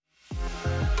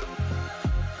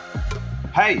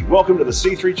Hey, welcome to the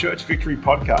C3 Church Victory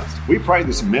Podcast. We pray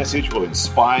this message will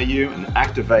inspire you and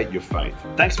activate your faith.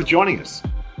 Thanks for joining us.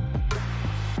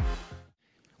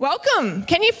 Welcome.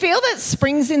 Can you feel that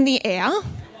spring's in the air?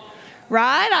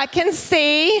 Right? I can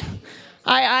see.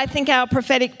 I think our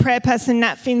prophetic prayer person,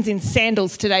 Nat Finn's in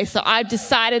sandals today, so I've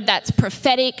decided that's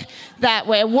prophetic, that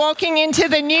we're walking into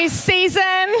the new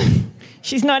season.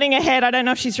 She's nodding her head. I don't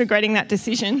know if she's regretting that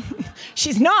decision.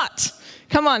 She's not.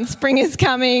 Come on, spring is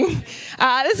coming. There's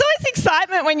always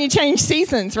excitement when you change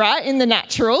seasons, right? In the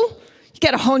natural. You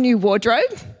get a whole new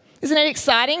wardrobe. Isn't it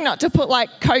exciting not to put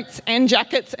like coats and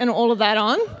jackets and all of that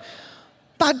on?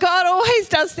 But God always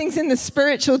does things in the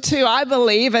spiritual too, I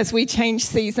believe, as we change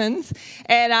seasons.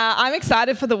 And I'm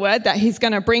excited for the word that he's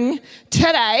going to bring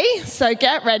today. So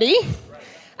get ready.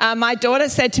 My daughter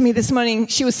said to me this morning,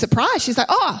 she was surprised. She's like,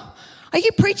 "Oh, are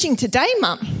you preaching today,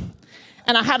 Mum?"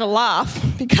 And I had a laugh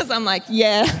because I'm like,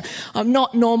 yeah, I'm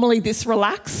not normally this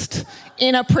relaxed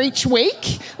in a preach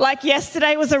week. Like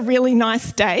yesterday was a really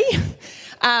nice day.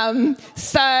 So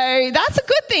that's a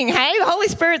good thing, hey? The Holy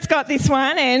Spirit's got this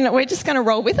one and we're just going to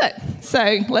roll with it.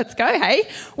 So let's go, hey?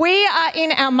 We are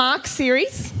in our Mark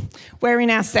series. We're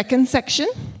in our second section.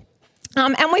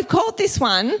 And we've called this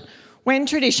one, When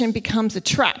Tradition Becomes a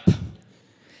Trap.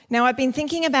 Now, I've been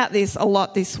thinking about this a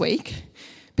lot this week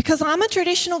because I'm a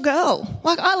traditional girl.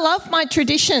 Like, I love my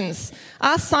traditions.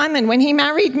 Ask Simon, when he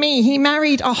married me, he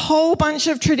married a whole bunch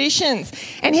of traditions.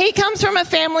 And he comes from a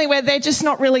family where they're just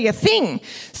not really a thing.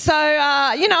 So,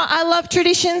 I love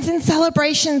traditions and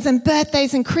celebrations and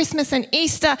birthdays and Christmas and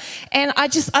Easter. And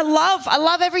I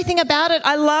love everything about it.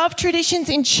 I love traditions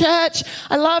in church.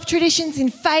 I love traditions in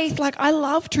faith. Like, I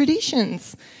love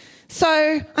traditions.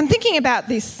 So I'm thinking about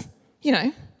this,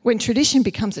 when tradition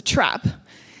becomes a trap.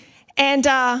 And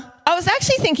I was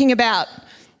actually thinking about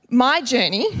my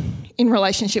journey in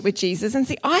relationship with Jesus. And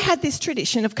see, I had this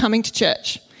tradition of coming to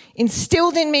church,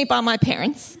 instilled in me by my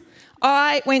parents.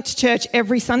 I went to church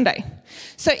every Sunday.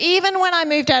 So even when I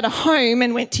moved out of home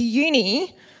and went to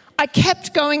uni, I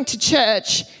kept going to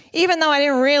church, even though I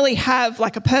didn't really have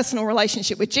like a personal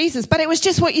relationship with Jesus. But it was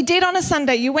just what you did on a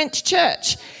Sunday. You went to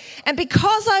church. And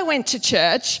because I went to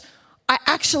church, I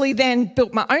actually then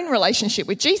built my own relationship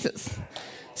with Jesus.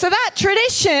 So that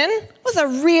tradition was a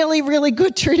really, really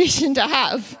good tradition to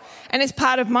have. And it's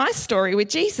part of my story with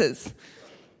Jesus.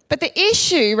 But the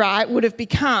issue, right, would have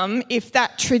become if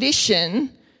that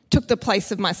tradition took the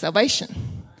place of my salvation.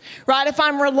 Right? If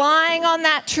I'm relying on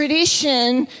that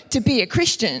tradition to be a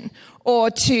Christian or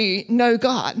to know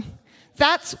God,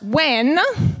 that's when,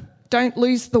 don't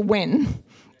lose the when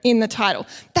in the title.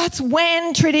 That's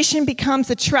when tradition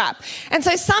becomes a trap. And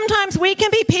so sometimes we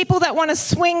can be people that want to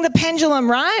swing the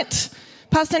pendulum, right?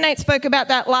 Pastor Nate spoke about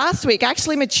that last week.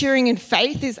 Actually, maturing in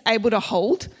faith is able to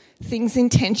hold things in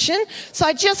tension. So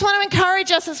I just want to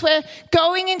encourage us as we're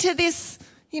going into this,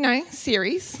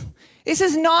 series. This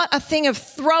is not a thing of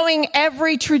throwing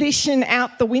every tradition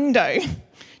out the window.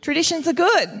 Traditions are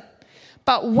good.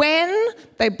 But when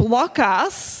they block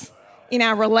us in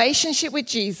our relationship with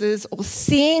Jesus or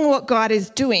seeing what God is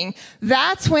doing,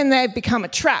 that's when they've become a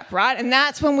trap, right? And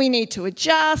that's when we need to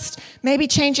adjust, maybe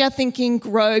change our thinking,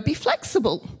 grow, be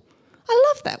flexible.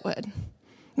 I love that word.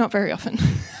 Not very often.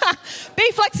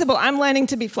 Be flexible. I'm learning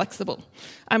to be flexible.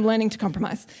 I'm learning to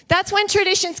compromise. That's when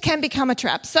traditions can become a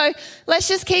trap. So let's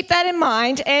just keep that in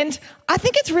mind. And I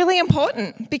think it's really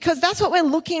important because that's what we're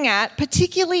looking at,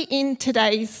 particularly in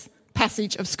today's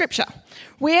passage of Scripture.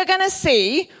 We are going to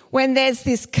see when there's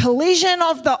this collision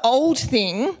of the old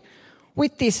thing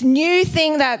with this new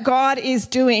thing that God is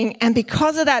doing, and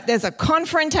because of that, there's a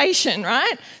confrontation,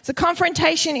 right? It's a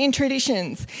confrontation in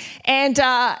traditions. And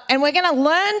we're going to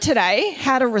learn today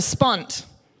how to respond.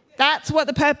 That's what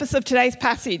the purpose of today's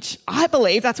passage, I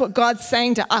believe, that's what God's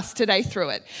saying to us today through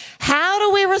it. How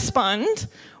do we respond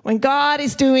when God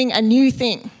is doing a new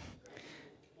thing?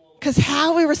 Because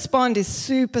how we respond is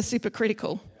super, super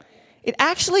critical. It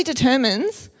actually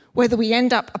determines whether we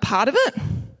end up a part of it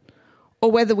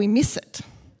or whether we miss it.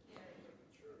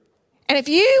 And if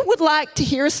you would like to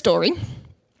hear a story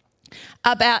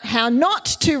about how not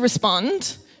to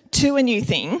respond to a new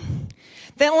thing,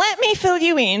 then let me fill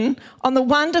you in on the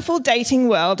wonderful dating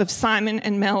world of Simon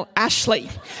and Mel Ashley.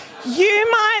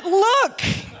 You might look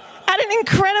at an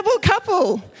incredible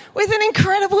couple with an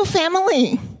incredible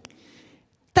family.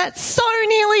 That so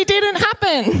nearly didn't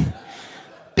happen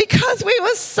because we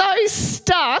were so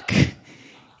stuck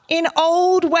in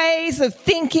old ways of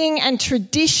thinking and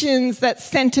traditions that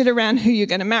centered around who you're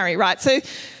going to marry, right? So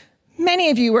many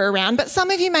of you were around, but some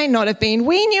of you may not have been.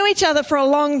 We knew each other for a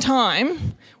long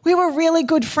time. We were really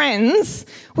good friends.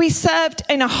 We served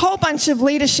in a whole bunch of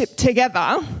leadership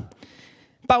together,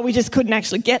 but we just couldn't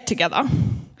actually get together.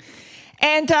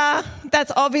 And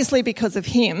that's obviously because of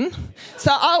him.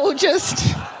 So I will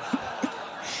just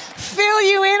fill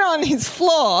you in on his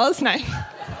flaws. No.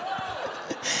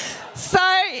 So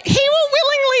he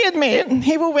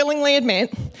will willingly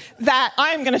admit that I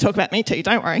am going to talk about me too,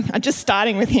 don't worry. I'm just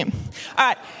starting with him. All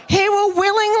right. He will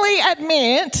willingly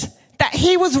admit that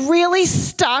he was really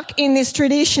stuck in this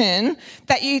tradition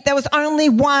that there was only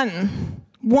one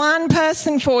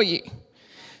person for you.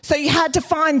 So you had to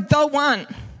find the one.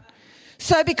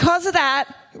 So because of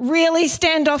that, really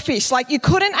standoffish. Like you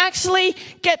couldn't actually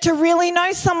get to really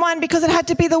know someone because it had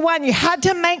to be the one. You had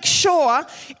to make sure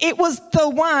it was the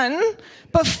one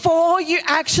before you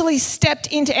actually stepped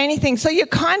into anything. So you're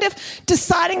kind of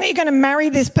deciding that you're going to marry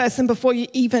this person before you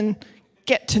even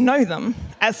get to know them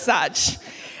as such.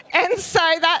 And so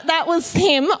that was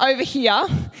him over here.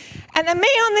 And then me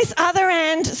on this other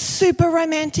end, super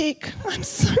romantic. I'm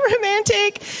so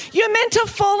romantic. You're meant to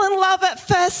fall in love at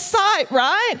first sight,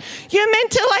 right? You're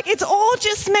meant to, it's all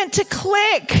just meant to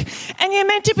click. And you're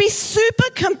meant to be super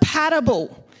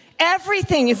compatible.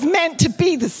 Everything is meant to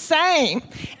be the same.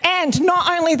 And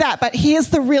not only that, but here's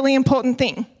the really important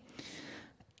thing.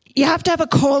 You have to have a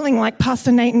calling like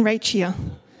Pastor Nate and Rach here.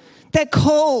 They're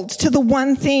called to the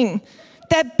one thing.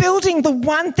 They're building the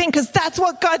one thing because that's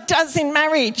what God does in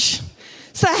marriage.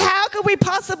 So how could we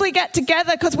possibly get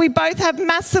together because we both have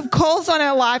massive calls on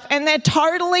our life and they're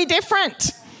totally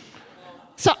different?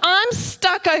 So I'm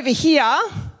stuck over here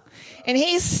and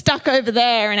he's stuck over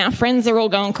there and our friends are all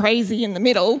going crazy in the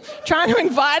middle trying to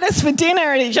invite us for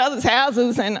dinner at each other's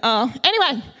houses. And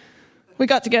anyway, we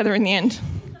got together in the end.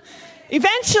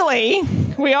 Eventually,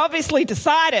 we obviously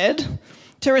decided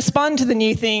to respond to the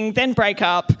new thing, then break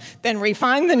up, then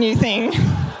re-find the new thing.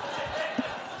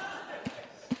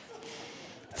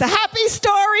 It's a happy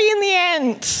story in the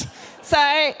end. So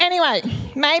anyway,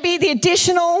 maybe the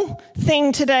additional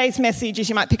thing today's message is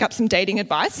you might pick up some dating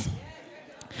advice.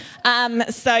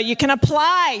 So you can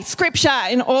apply scripture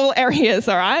in all areas,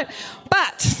 all right?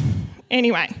 But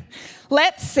anyway,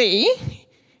 let's see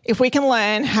if we can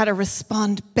learn how to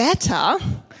respond better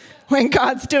when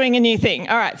God's doing a new thing.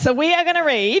 All right, so we are going to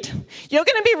read. You're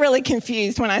going to be really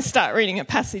confused when I start reading a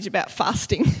passage about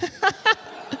fasting.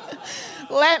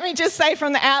 Let me just say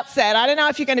from the outset, I don't know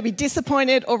if you're going to be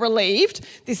disappointed or relieved.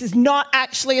 This is not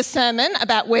actually a sermon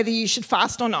about whether you should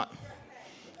fast or not.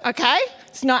 Okay?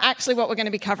 It's not actually what we're going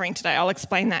to be covering today. I'll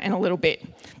explain that in a little bit.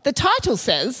 The title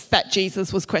says that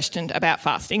Jesus was questioned about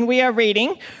fasting. We are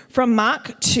reading from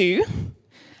Mark 2,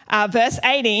 verse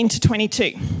 18 to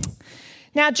 22.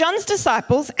 Now, John's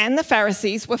disciples and the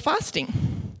Pharisees were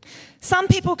fasting. Some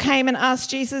people came and asked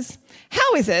Jesus,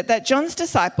 "How is it that John's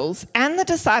disciples and the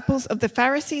disciples of the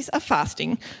Pharisees are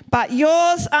fasting, but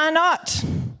yours are not?"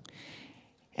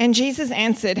 And Jesus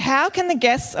answered, "How can the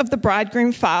guests of the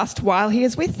bridegroom fast while he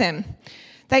is with them?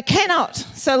 They cannot,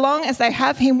 so long as they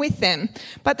have him with them.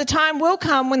 But the time will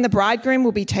come when the bridegroom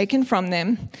will be taken from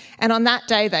them, and on that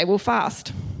day they will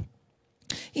fast.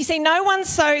 You see, no one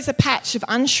sews a patch of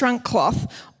unshrunk cloth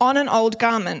on an old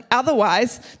garment.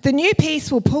 Otherwise, the new piece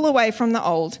will pull away from the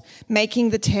old, making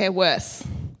the tear worse.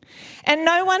 And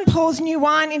no one pours new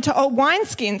wine into old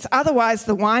wineskins. Otherwise,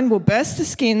 the wine will burst the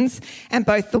skins, and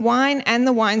both the wine and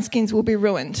the wineskins will be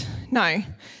ruined. No,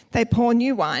 they pour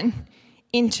new wine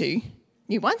into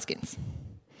new wineskins."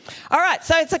 All right,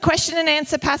 so it's a question and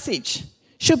answer passage.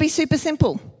 Should be super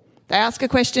simple. They ask a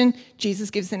question,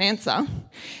 Jesus gives an answer.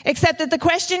 Except that the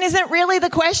question isn't really the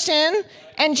question,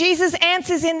 and Jesus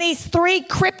answers in these three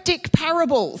cryptic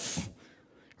parables,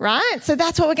 right? So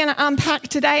that's what we're going to unpack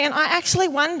today. And I actually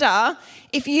wonder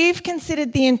if you've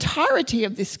considered the entirety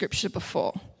of this scripture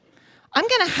before. I'm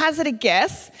going to hazard a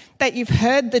guess that you've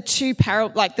heard the two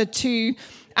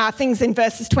things in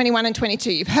verses 21 and 22.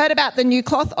 You've heard about the new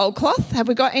cloth, old cloth. Have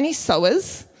we got any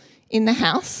sewers in the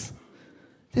house?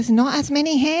 There's not as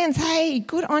many hands. Hey,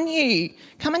 good on you.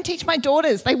 Come and teach my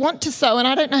daughters. They want to sew and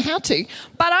I don't know how to.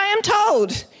 But I am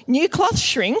told new cloth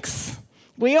shrinks.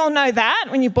 We all know that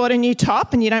when you bought a new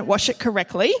top and you don't wash it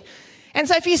correctly. And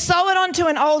so if you sew it onto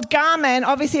an old garment,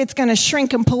 obviously it's going to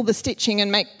shrink and pull the stitching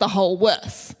and make the hole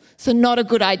worse. So not a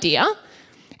good idea.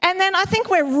 And then I think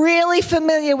we're really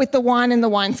familiar with the wine and the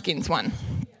wineskins one.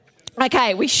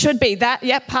 Okay, we should be.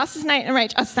 Pastors Nate and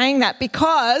Rach are saying that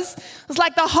because it's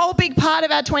like the whole big part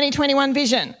of our 2021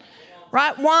 vision,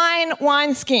 right?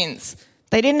 Wineskins.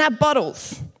 They didn't have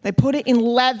bottles. They put it in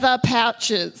leather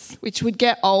pouches, which would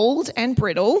get old and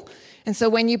brittle. And so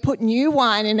when you put new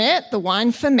wine in it, the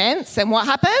wine ferments, and what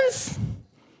happens?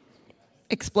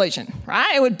 explosion,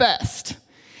 right? It would burst.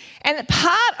 And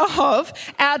part of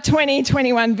our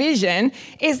 2021 vision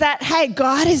is that, hey,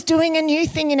 God is doing a new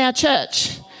thing in our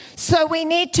church. So we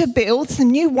need to build some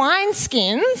new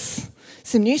wineskins,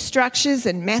 some new structures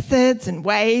and methods and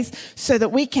ways so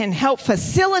that we can help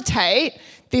facilitate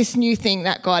this new thing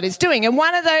that God is doing. And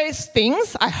one of those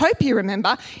things, I hope you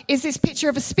remember, is this picture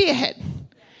of a spearhead,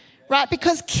 right?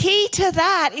 Because key to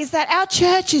that is that our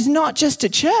church is not just a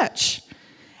church.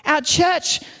 Our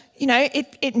church,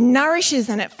 it nourishes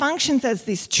and it functions as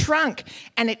this trunk,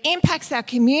 and it impacts our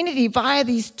community via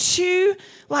these two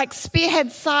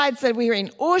spearhead sides that we're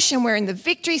in Ush and we're in the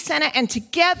Victory Centre, and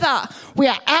together we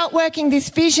are outworking this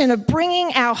vision of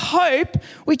bringing our hope,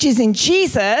 which is in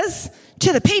Jesus,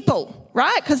 to the people.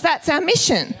 Right? Because that's our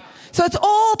mission. So it's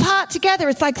all part together.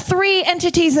 It's like three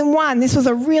entities in one. This was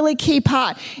a really key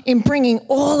part in bringing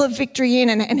all of Victory in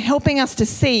and helping us to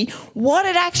see what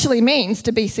it actually means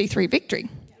to be C3 Victory.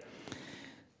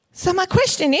 So my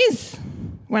question is,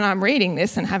 when I'm reading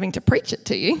this and having to preach it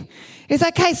to you, is,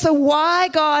 okay, so why,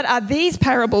 God, are these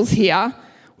parables here?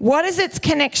 What is its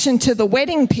connection to the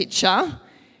wedding picture?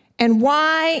 And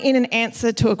why in an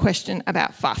answer to a question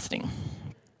about fasting?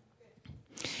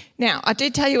 Now, I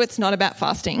did tell you it's not about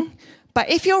fasting, but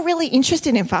if you're really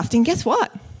interested in fasting, guess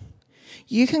what?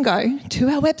 You can go to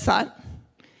our website.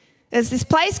 There's this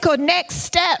place called Next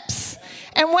Steps.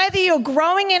 And whether you're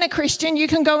growing in a Christian, you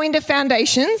can go into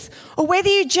Foundations, or whether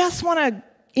you just want to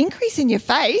increase in your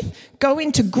faith, go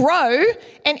into Grow.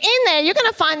 And in there, you're going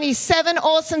to find these 7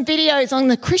 awesome videos on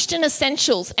the Christian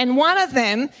essentials. And one of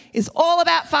them is all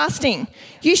about fasting.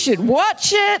 You should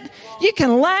watch it. You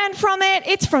can learn from it.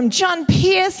 It's from John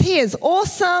Pierce. He is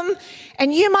awesome.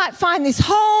 And you might find this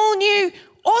whole new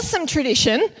awesome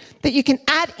tradition that you can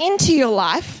add into your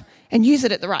life and use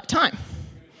it at the right time.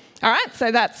 All right?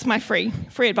 So that's my free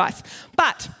advice.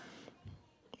 But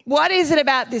what is it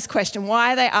about this question?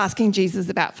 Why are they asking Jesus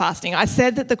about fasting? I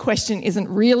said that the question isn't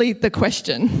really the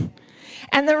question.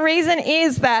 And the reason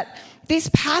is that this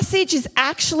passage is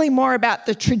actually more about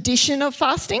the tradition of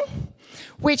fasting,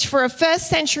 which for a first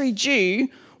century Jew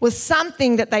was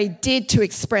something that they did to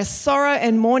express sorrow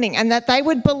and mourning, and that they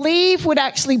would believe would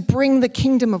actually bring the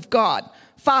kingdom of God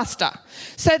faster.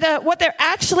 So what they're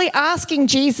actually asking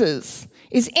Jesus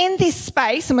is, in this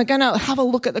space, and we're going to have a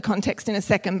look at the context in a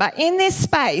second, but in this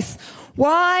space,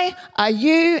 why are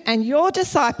you and your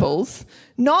disciples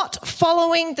not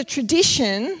following the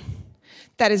tradition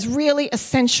that is really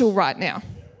essential right now?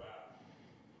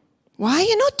 Why are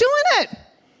you not doing it?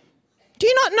 Do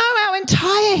you not know our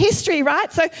entire history,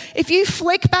 right? So if you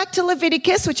flick back to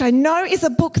Leviticus, which I know is a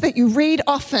book that you read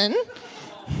often,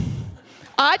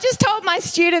 I just told my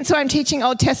students who I'm teaching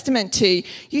Old Testament to,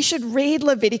 you should read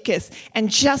Leviticus and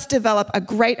just develop a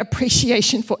great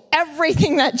appreciation for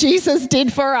everything that Jesus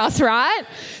did for us, right?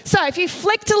 So if you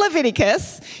flick to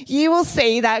Leviticus, you will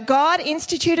see that God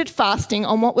instituted fasting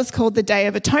on what was called the Day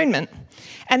of Atonement.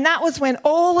 And that was when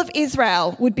all of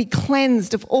Israel would be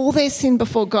cleansed of all their sin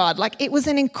before God. Like, it was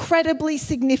an incredibly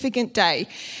significant day.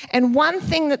 And one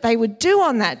thing that they would do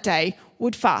on that day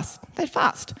would fast. They'd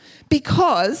fast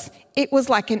because it was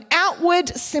like an outward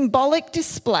symbolic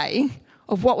display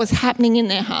of what was happening in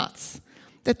their hearts,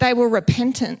 that they were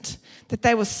repentant, that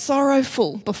they were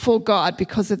sorrowful before God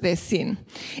because of their sin.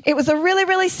 It was a really,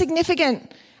 really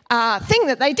significant thing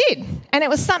that they did, and it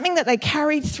was something that they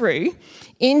carried through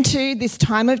into this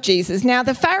time of Jesus. Now,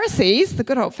 the Pharisees, the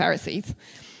good old Pharisees,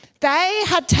 they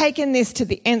had taken this to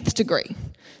the nth degree.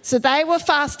 So they were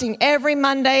fasting every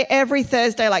Monday, every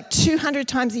Thursday, like 200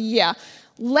 times a year.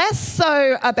 Less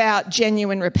so about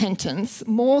genuine repentance,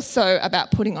 more so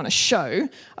about putting on a show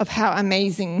of how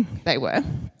amazing they were.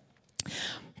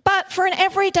 But for an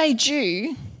everyday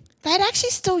Jew, they'd actually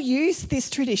still use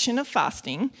this tradition of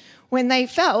fasting when they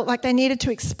felt like they needed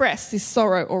to express this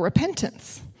sorrow or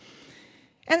repentance.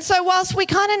 And so whilst we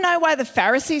kind of know why the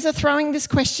Pharisees are throwing this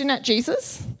question at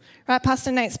Jesus, right?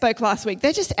 Pastor Nate spoke last week.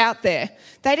 They're just out there.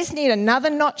 They just need another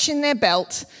notch in their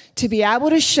belt to be able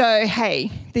to show,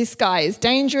 hey, this guy is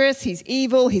dangerous, he's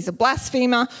evil, he's a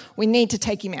blasphemer, we need to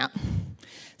take him out.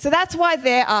 So that's why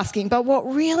they're asking. But what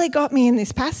really got me in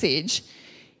this passage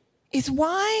is,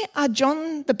 why are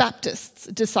John the Baptist's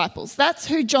disciples? That's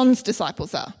who John's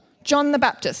disciples are. John the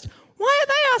Baptist. Why are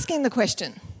they asking the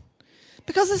question?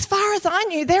 Because as far as I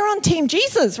knew, they're on Team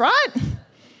Jesus, right?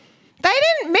 They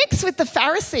didn't mix with the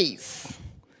Pharisees.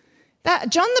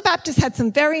 John the Baptist had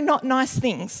some very not nice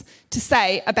things to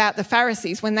say about the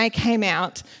Pharisees when they came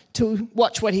out to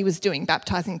watch what he was doing,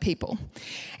 baptizing people.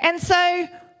 And so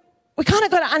we kind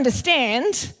of got to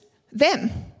understand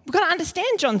them. We've got to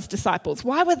understand John's disciples.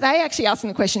 Why were they actually asking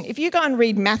the question? If you go and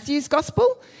read Matthew's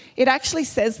gospel, it actually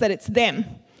says that it's them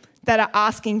that are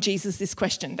asking Jesus this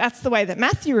question. That's the way that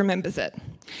Matthew remembers it.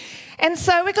 And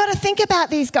so we've got to think about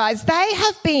these guys. They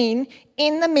have been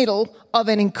in the middle of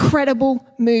an incredible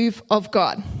move of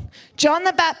God. John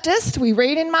the Baptist, we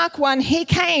read in Mark 1, he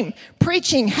came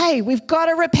preaching, hey, we've got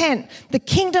to repent. The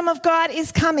kingdom of God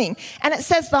is coming. And it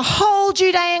says the whole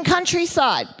Judean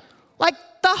countryside, like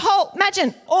the whole,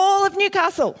 imagine all of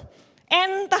Newcastle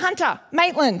and the Hunter,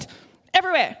 Maitland,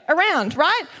 everywhere around,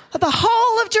 right? The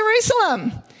whole of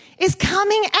Jerusalem is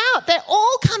coming out. They're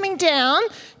all coming down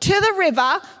to the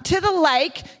river, to the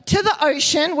lake, to the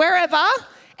ocean, wherever,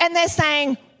 and they're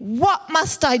saying, what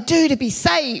must I do to be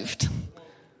saved?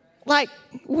 Like,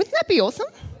 wouldn't that be awesome?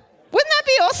 Wouldn't that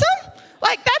be awesome?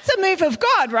 Like, that's a move of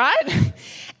God, right?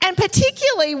 And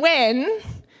particularly when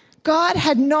God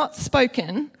had not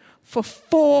spoken for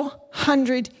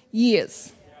 400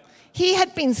 years. He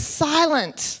had been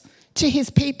silent to his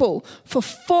people for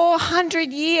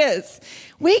 400 years.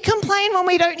 We complain when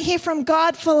we don't hear from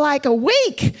God for like a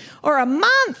week or a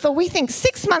month, or we think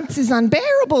 6 months is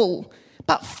unbearable.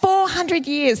 But 400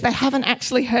 years, they haven't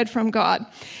actually heard from God.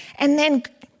 And then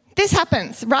this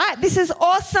happens, right? This is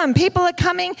awesome. People are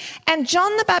coming, and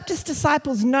John the Baptist's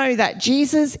disciples know that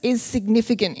Jesus is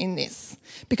significant in this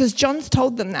because John's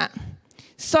told them that.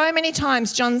 So many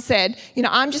times John said, you know,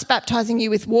 I'm just baptizing you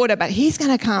with water, but he's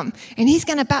going to come and he's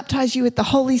going to baptize you with the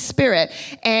Holy Spirit.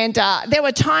 And there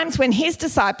were times when his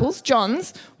disciples,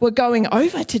 John's, were going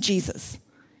over to Jesus.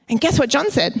 And guess what John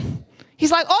said?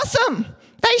 He's like, awesome.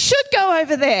 They should go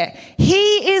over there.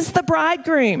 He is the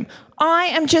bridegroom. I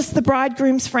am just the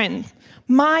bridegroom's friend.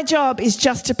 My job is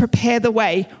just to prepare the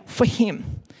way for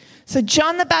him. So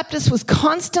John the Baptist was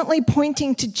constantly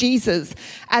pointing to Jesus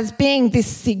as being this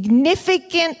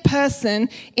significant person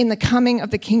in the coming of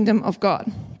the kingdom of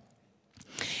God.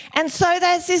 And so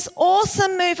there's this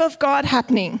awesome move of God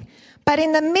happening. But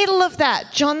in the middle of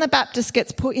that, John the Baptist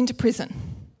gets put into prison.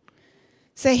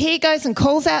 So he goes and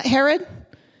calls out Herod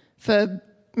for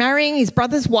marrying his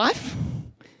brother's wife.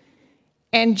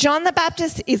 And John the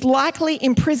Baptist is likely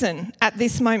in prison at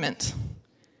this moment.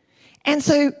 And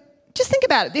so just think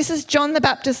about it. This is John the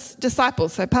Baptist's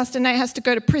disciples. So Pastor Nate has to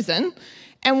go to prison.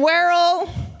 And we're all,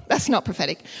 that's not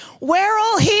prophetic, we're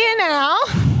all here now.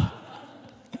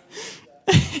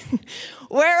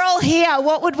 We're all here.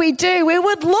 What would we do? We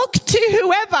would look to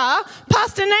whoever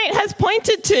Pastor Nate has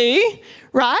pointed to,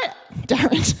 right?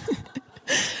 Darren.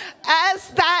 As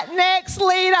that next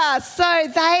leader. So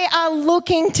they are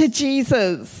looking to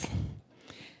Jesus.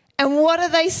 And what do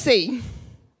they see?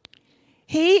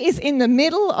 He is in the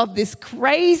middle of this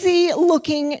crazy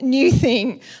looking new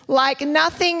thing, like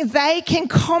nothing they can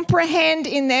comprehend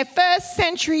in their first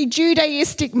century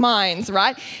Judaistic minds,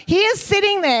 right? He is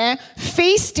sitting there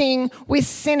feasting with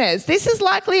sinners. This is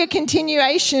likely a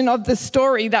continuation of the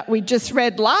story that we just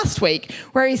read last week,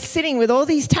 where he's sitting with all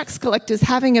these tax collectors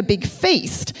having a big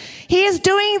feast. He is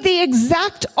doing the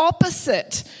exact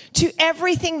opposite to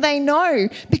everything they know,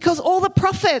 because all the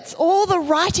prophets, all the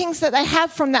writings that they have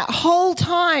from that whole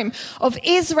time of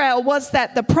Israel was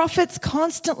that the prophets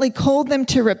constantly called them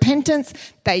to repentance.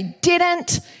 They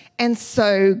didn't, and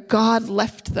so God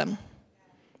left them.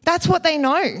 That's what they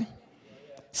know.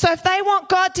 So if they want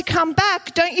God to come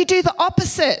back, don't you do the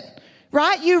opposite?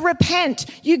 Right? You repent.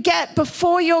 You get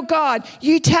before your God.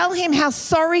 You tell him how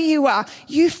sorry you are.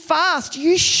 You fast.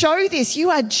 You show this. You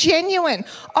are genuine.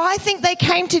 I think they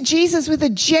came to Jesus with a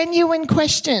genuine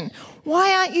question.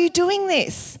 Why aren't you doing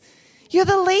this? You're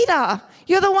the leader.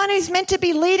 You're the one who's meant to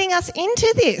be leading us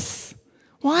into this.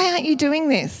 Why aren't you doing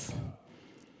this?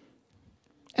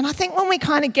 And I think when we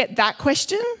kind of get that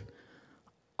question,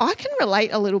 I can relate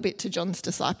a little bit to John's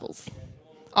disciples.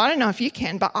 I don't know if you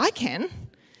can, but I can.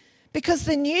 Because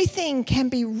the new thing can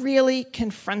be really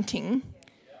confronting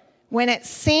when it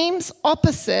seems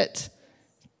opposite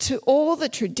to all the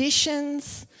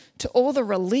traditions, to all the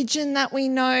religion that we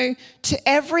know, to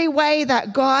every way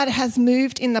that God has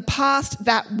moved in the past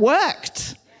that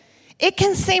worked. It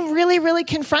can seem really, really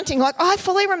confronting. Like, I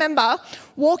fully remember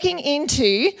walking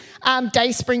into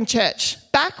Dayspring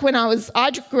Church back when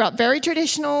I grew up very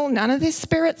traditional, none of this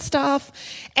spirit stuff.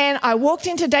 And I walked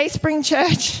into Dayspring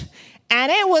Church, and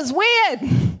it was weird.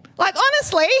 Like,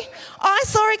 honestly, I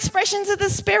saw expressions of the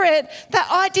Spirit that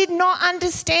I did not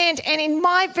understand. And in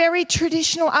my very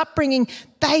traditional upbringing,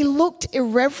 they looked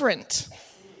irreverent.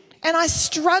 And I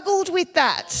struggled with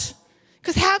that.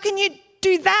 Because how can you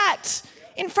do that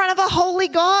in front of a holy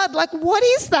God. Like, what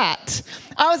is that?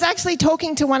 I was actually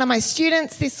talking to one of my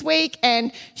students this week,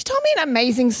 and she told me an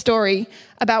amazing story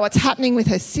about what's happening with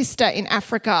her sister in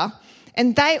Africa.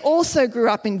 And they also grew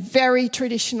up in very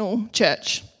traditional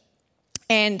church.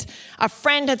 And a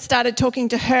friend had started talking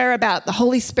to her about the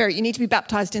Holy Spirit. You need to be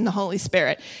baptized in the Holy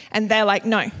Spirit. And they're like,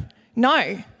 no,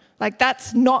 like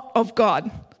that's not of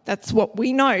God. That's what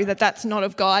we know, that's not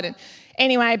of God. And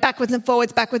anyway, backwards and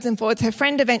forwards. Her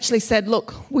friend eventually said,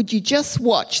 look, would you just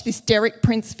watch this Derek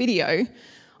Prince video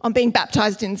on being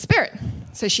baptized in the Spirit?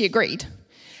 So she agreed.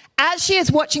 As she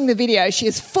is watching the video, she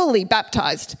is fully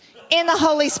baptized in the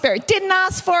Holy Spirit. Didn't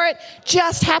ask for it,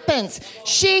 just happens.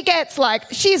 She gets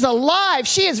she's alive.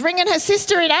 She is ringing her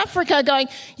sister in Africa going,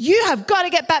 you have got to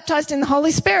get baptized in the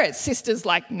Holy Spirit. Sister's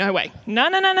like, no way. No.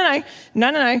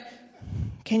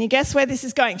 Can you guess where this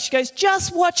is going? She goes,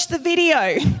 just watch the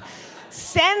video.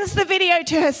 Sends the video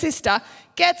to her sister,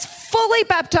 gets fully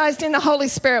baptized in the Holy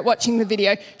Spirit watching the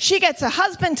video. She gets her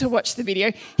husband to watch the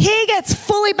video. He gets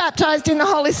fully baptized in the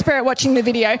Holy Spirit watching the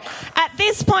video. At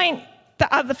this point,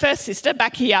 the first sister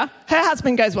back here, her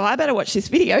husband goes, well, I better watch this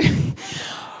video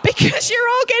because you're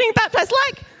all getting baptized.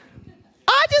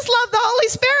 I just love the Holy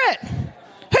Spirit.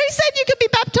 Who said you could be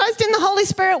baptized in the Holy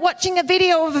Spirit watching a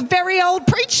video of a very old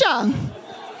preacher?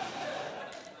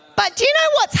 But do you know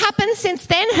what's happened since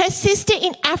then? Her sister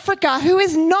in Africa, who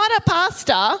is not a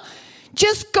pastor,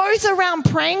 just goes around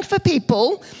praying for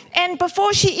people, and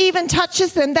before she even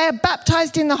touches them, they are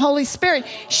baptized in the Holy Spirit.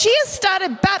 She has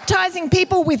started baptizing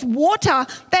people with water.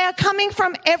 They are coming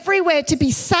from everywhere to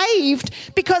be saved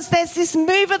because there's this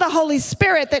move of the Holy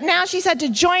Spirit that now she's had to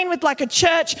join with a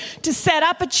church to set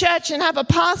up a church and have a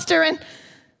pastor, and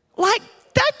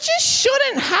that just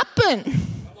shouldn't happen.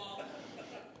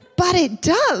 But it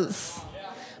does.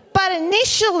 But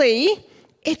initially,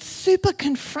 it's super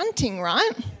confronting,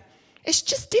 right? It's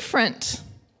just different.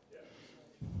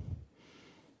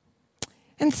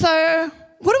 And so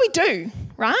what do we do,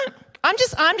 right? I'm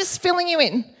just filling you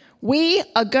in. We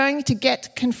are going to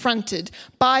get confronted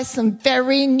by some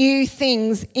very new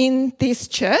things in this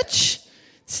church.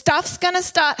 Stuff's going to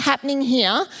start happening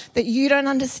here that you don't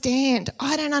understand.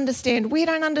 I don't understand. We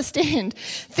don't understand.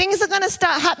 Things are going to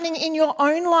start happening in your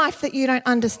own life that you don't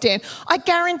understand. I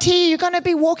guarantee you're going to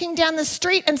be walking down the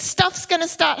street and stuff's going to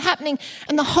start happening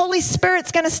and the Holy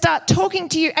Spirit's going to start talking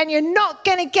to you and you're not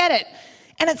going to get it.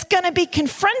 And it's going to be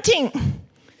confronting.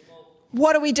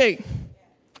 What do?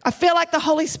 I feel like the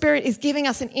Holy Spirit is giving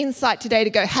us an insight today to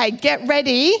go, hey, get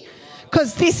ready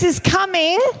because this is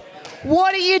coming.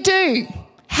 What do?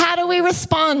 How do we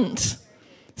respond?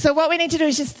 So what we need to do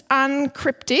is just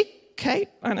uncrypticate,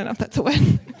 I don't know if that's a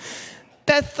word,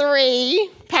 the 3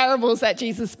 parables that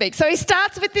Jesus speaks. So he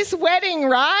starts with this wedding,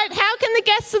 right? How can the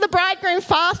guests of the bridegroom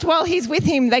fast while he's with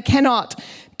him? They cannot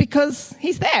because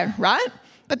he's there, right?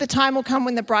 But the time will come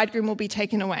when the bridegroom will be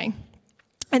taken away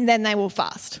and then they will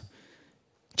fast.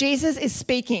 Jesus is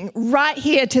speaking right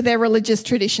here to their religious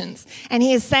traditions and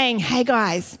he is saying, hey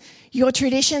guys, your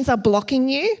traditions are blocking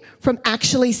you from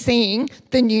actually seeing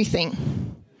the new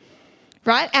thing,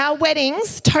 right? Our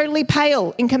weddings totally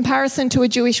pale in comparison to a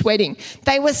Jewish wedding.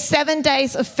 They were 7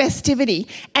 days of festivity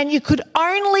and you could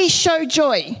only show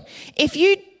joy if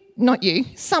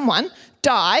someone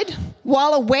died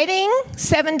while a wedding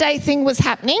 7-day thing was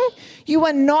happening. You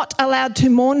were not allowed to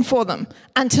mourn for them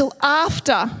until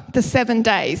after the 7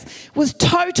 days. It was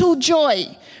total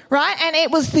joy. Right? And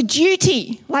it was the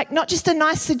duty, not just a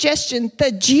nice suggestion,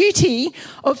 the duty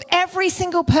of every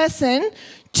single person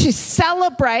to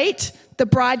celebrate the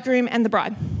bridegroom and the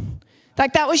bride.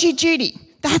 That was your duty.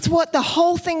 That's what the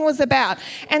whole thing was about.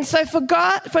 And so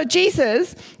for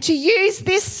Jesus to use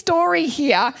this story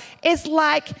here is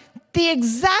the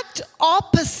exact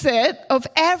opposite of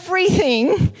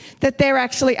everything that they're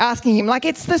actually asking him.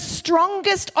 It's the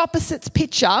strongest opposites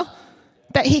picture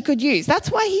that he could use. That's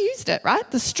why he used it, right?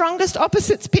 The strongest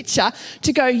opposites picture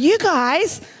to go, you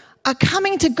guys are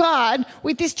coming to God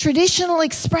with this traditional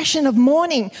expression of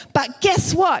mourning. But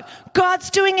guess what?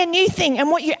 God's doing a new thing. And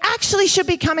what you actually should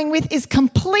be coming with is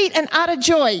complete and utter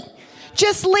joy.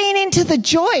 Just lean into the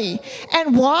joy.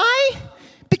 And why?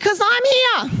 Because I'm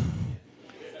here.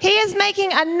 He is making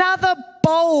another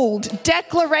bold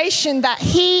declaration that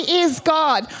he is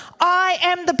God. I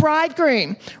am the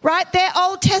bridegroom, right? Their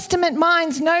Old Testament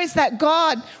minds knows that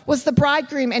God was the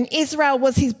bridegroom and Israel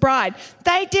was his bride.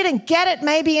 They didn't get it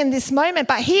maybe in this moment,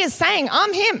 but he is saying,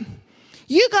 I'm him.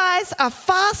 You guys are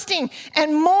fasting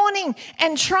and mourning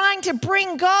and trying to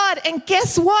bring God. And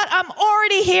guess what? I'm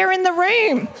already here in the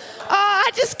room.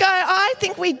 I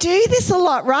think we do this a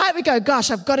lot, right? We go,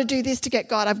 gosh, I've got to do this to get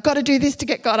God. I've got to do this to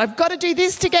get God. I've got to do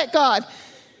this to get God.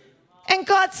 And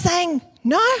God's saying,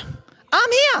 no,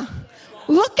 I'm here.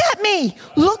 Look at me.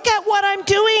 Look at what I'm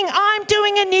doing. I'm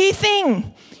doing a new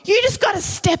thing. You just got to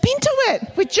step into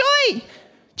it with joy.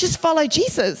 Just follow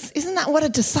Jesus. Isn't that what a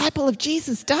disciple of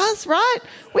Jesus does, right?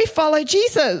 We follow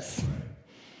Jesus.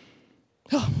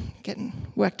 Oh, getting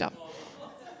worked up.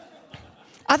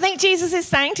 I think Jesus is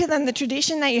saying to them, the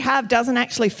tradition that you have doesn't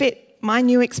actually fit my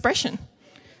new expression.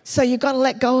 So you've got to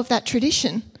let go of that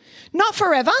tradition. Not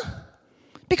forever,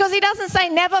 because he doesn't say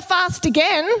never fast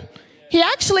again. He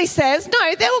actually says,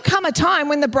 no, there will come a time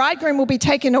when the bridegroom will be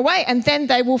taken away and then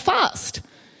they will fast.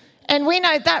 And we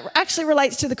know that actually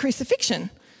relates to the crucifixion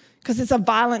because it's a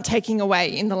violent taking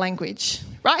away in the language,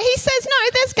 right? He says, no,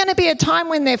 there's going to be a time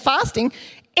when they're fasting.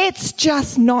 It's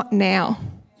just not now.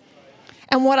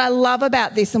 And what I love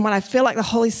about this and what I feel like the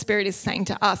Holy Spirit is saying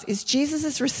to us is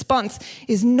Jesus' response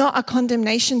is not a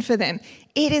condemnation for them.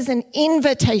 It is an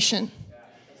invitation.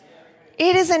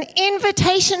 It is an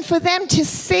invitation for them to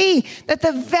see that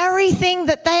the very thing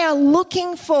that they are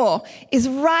looking for is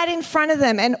right in front of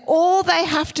them, and all they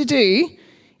have to do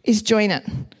is join it.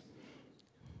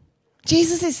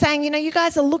 Jesus is saying, you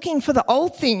guys are looking for the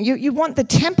old thing. You want the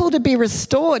temple to be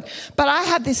restored, but I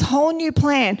have this whole new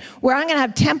plan where I'm going to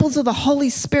have temples of the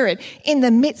Holy Spirit in the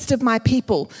midst of my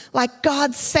people, like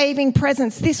God's saving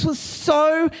presence. This was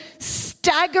so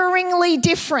staggeringly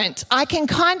different. I can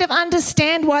kind of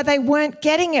understand why they weren't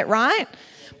getting it, right?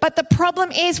 But the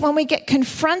problem is when we get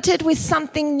confronted with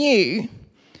something new,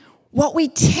 what we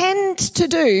tend to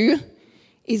do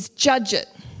is judge it.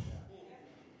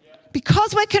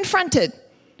 Because we're confronted,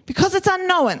 because it's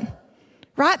unknown,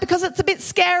 right? Because it's a bit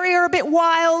scary or a bit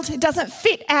wild, it doesn't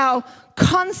fit our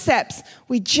concepts.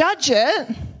 We judge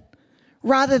it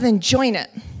rather than join it.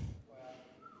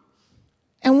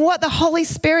 And what the Holy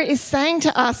Spirit is saying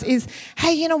to us is,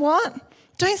 hey, you know what?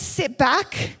 Don't sit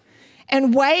back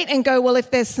and wait and go, well,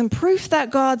 if there's some proof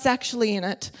that God's actually in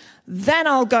it, then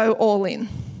I'll go all in.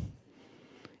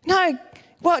 No,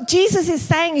 what Jesus is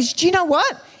saying is, do you know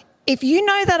what? If you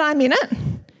know that I'm in it,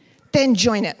 then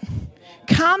join it.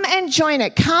 Come and join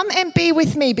it. Come and be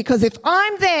with me, because if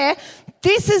I'm there,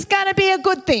 this is going to be a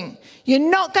good thing. You're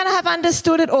not going to have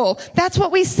understood it all. That's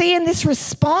what we see in this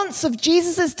response of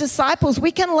Jesus' disciples.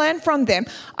 We can learn from them.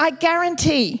 I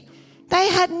guarantee they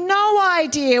had no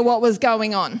idea what was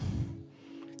going on.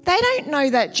 They don't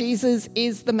know that Jesus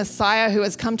is the Messiah who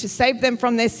has come to save them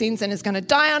from their sins and is going to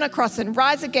die on a cross and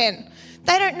rise again.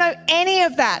 They don't know any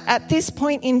of that at this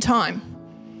point in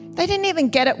time. They didn't even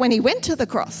get it when he went to the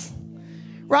cross,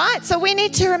 right? So we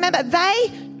need to remember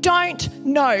they don't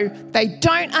know. They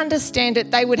don't understand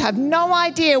it. They would have no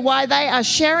idea why they are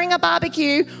sharing a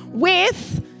barbecue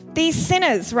with these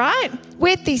sinners, right?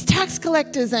 With these tax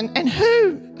collectors and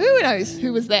who knows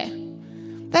who was there.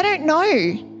 They don't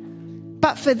know.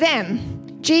 But for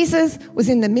them, Jesus was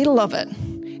in the middle of it.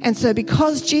 And so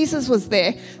because Jesus was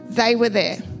there, they were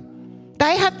there.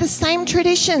 They have the same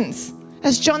traditions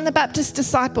as John the Baptist's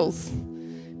disciples,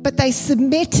 but they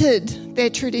submitted their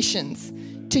traditions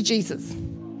to Jesus.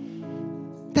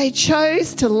 They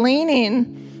chose to lean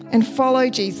in and follow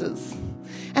Jesus.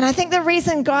 And I think the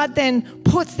reason God then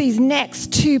puts these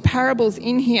next two parables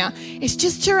in here is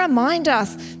just to remind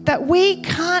us that we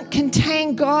can't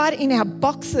contain God in our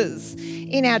boxes,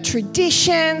 in our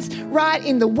traditions, right,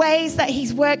 in the ways that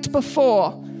he's worked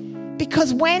before.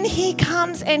 Because when he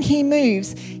comes and he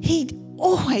moves, he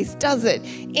always does it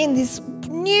in this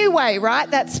new way,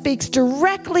 right? That speaks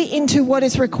directly into what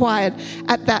is required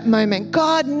at that moment.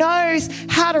 God knows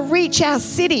how to reach our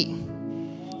city.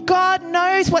 God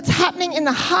knows what's happening in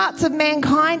the hearts of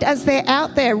mankind as they're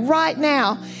out there right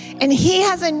now. And he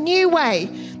has a new way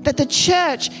that the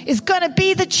church is going to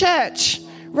be the church,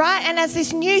 right? And as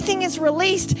this new thing is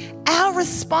released, our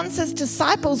response as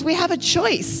disciples, we have a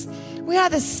choice. We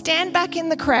either stand back in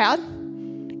the crowd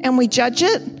and we judge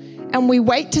it and we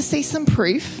wait to see some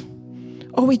proof,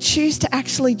 or we choose to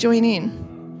actually join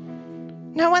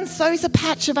in. No one sews a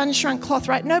patch of unshrunk cloth,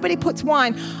 right? Nobody puts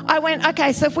wine. I went,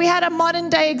 okay, so if we had a modern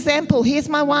day example, here's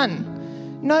my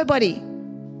one. Nobody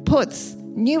puts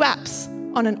new apps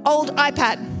on an old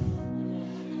iPad.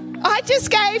 I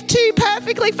just gave 2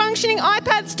 perfectly functioning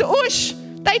iPads to Ush.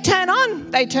 They turn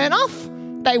on, they turn off,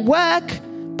 they work,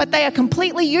 but they are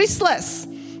completely useless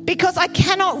because I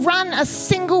cannot run a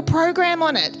single program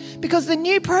on it because the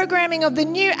new programming of the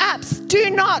new apps do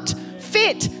not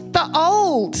fit the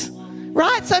old,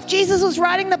 right? So if Jesus was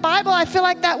writing the Bible, I feel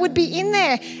like that would be in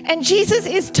there. And Jesus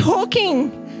is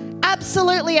talking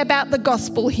absolutely about the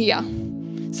gospel here.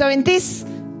 So in this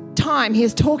time time, he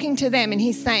is talking to them and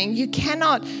he's saying, you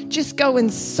cannot just go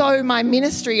and sew my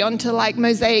ministry onto like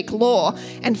Mosaic law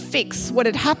and fix what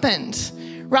had happened,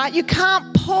 right? You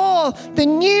can't pour the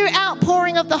new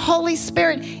outpouring of the Holy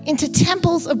Spirit into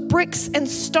temples of bricks and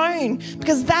stone,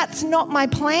 because that's not my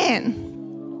plan,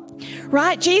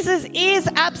 right? Jesus is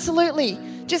absolutely,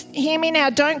 just hear me now,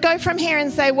 don't go from here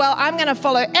and say, well, I'm going to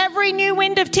follow every new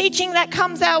wind of teaching that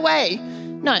comes our way.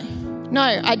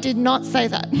 No, I did not say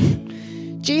that.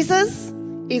 Jesus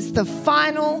is the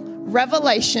final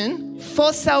revelation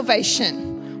for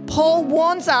salvation. Paul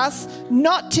warns us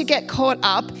not to get caught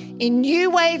up in new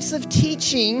waves of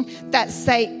teaching that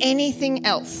say anything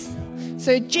else.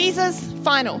 So Jesus,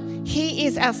 final, he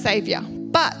is our Savior.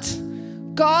 But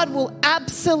God will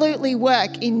absolutely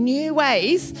work in new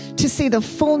ways to see the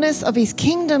fullness of his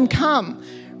kingdom come,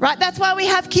 right? That's why we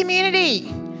have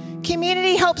community.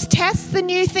 Community helps test the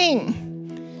new thing.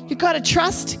 You've got to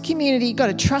trust community. You've got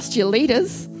to trust your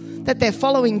leaders that they're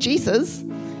following Jesus.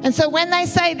 And so when they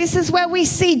say, this is where we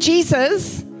see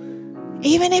Jesus,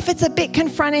 even if it's a bit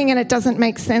confronting and it doesn't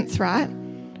make sense, right?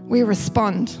 We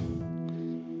respond.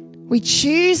 We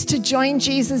choose to join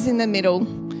Jesus in the middle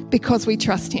because we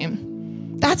trust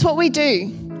him. That's what we do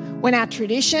when our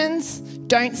traditions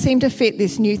don't seem to fit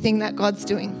this new thing that God's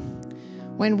doing.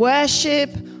 When worship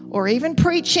or even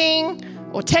preaching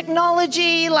or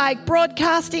technology like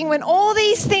broadcasting, when all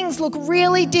these things look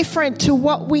really different to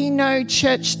what we know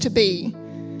church to be,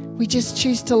 we just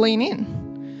choose to lean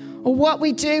in. Or what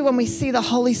we do when we see the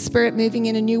Holy Spirit moving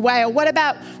in a new way. Or what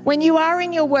about when you are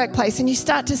in your workplace and you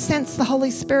start to sense the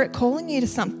Holy Spirit calling you to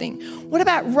something? What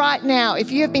about right now,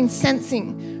 if you have been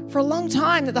sensing for a long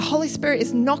time that the Holy Spirit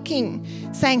is knocking,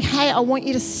 saying, hey, I want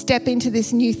you to step into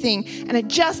this new thing, and it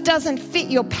just doesn't fit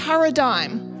your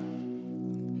paradigm?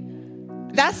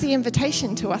 That's the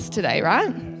invitation to us today, right?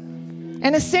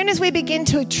 And as soon as we begin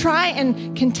to try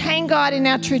and contain God in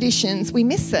our traditions, we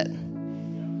miss it.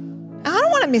 I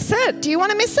don't want to miss it. Do you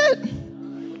want to miss it?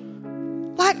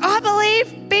 Like, I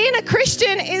believe being a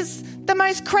Christian is the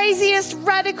most craziest,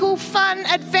 radical, fun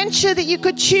adventure that you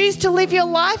could choose to live your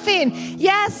life in.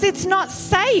 Yes, it's not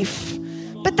safe,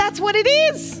 but that's what it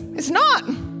is. It's not.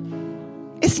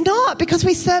 It's not, because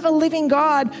we serve a living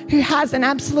God who has an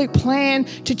absolute plan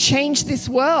to change this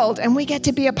world, and we get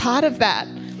to be a part of that.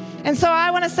 And so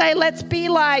I want to say, let's be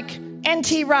like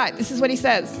N.T. Wright. This is what he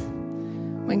says.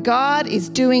 When God is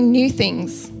doing new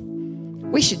things,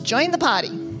 we should join the party,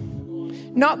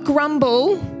 not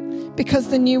grumble because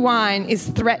the new wine is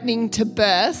threatening to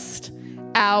burst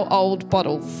our old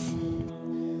bottles.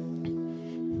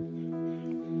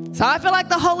 So I feel like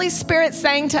the Holy Spirit's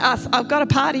saying to us, I've got a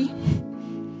party.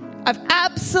 I've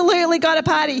absolutely got a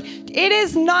party. It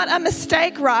is not a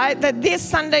mistake, right, that this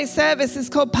Sunday service is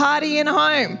called Party in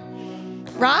Home,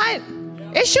 right?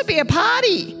 It should be a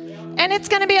party. And it's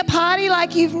going to be a party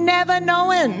like you've never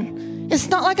known. It's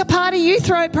not like a party you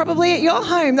throw probably at your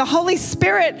home. The Holy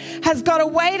Spirit has got a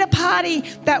way to party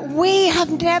that we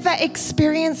have never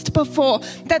experienced before,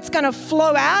 that's going to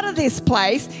flow out of this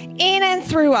place in and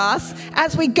through us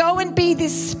as we go and be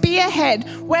this spearhead,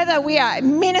 whether we are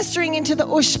ministering into the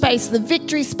USH space, the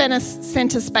Victory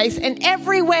Centre space, and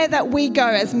everywhere that we go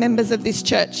as members of this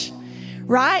church,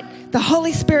 right? The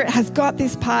Holy Spirit has got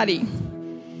this party.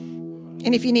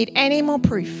 And if you need any more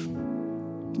proof,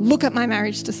 look at my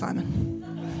marriage to Simon.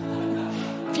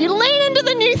 If you lean into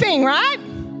the new thing, right?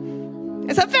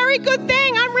 It's a very good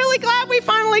thing. I'm really glad we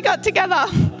finally got together.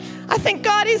 I think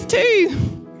God is too.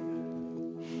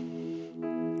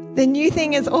 The new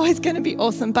thing is always going to be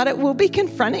awesome, but it will be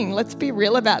confronting. Let's be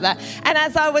real about that. And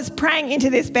as I was praying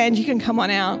into this, band, you can come on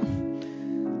out.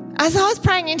 As I was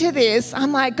praying into this,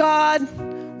 I'm like, God,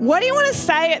 what do you want to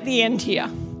say at the end here?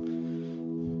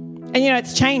 And, you know,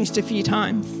 it's changed a few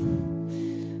times.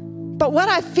 But what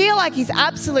I feel like he's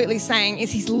absolutely saying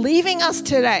is he's leaving us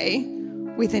today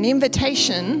with an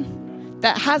invitation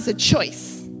that has a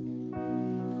choice.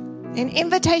 An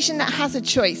invitation that has a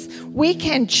choice. We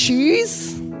can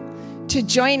choose to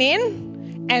join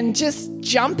in and just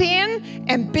jump in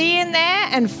and be in there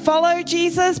and follow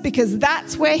Jesus, because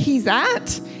that's where he's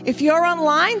at. If you're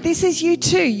online, this is you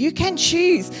too. You can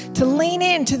choose to lean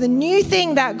into the new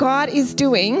thing that God is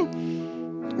doing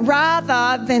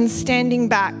rather than standing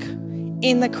back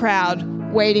in the crowd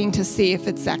waiting to see if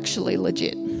it's actually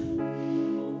legit.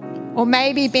 Or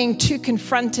maybe being too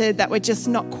confronted that we're just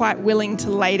not quite willing to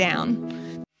lay down.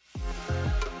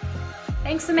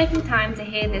 Thanks for making time to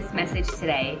hear this message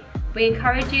today. We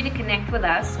encourage you to connect with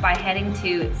us by heading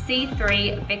to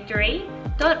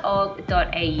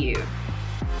c3victory.org.au.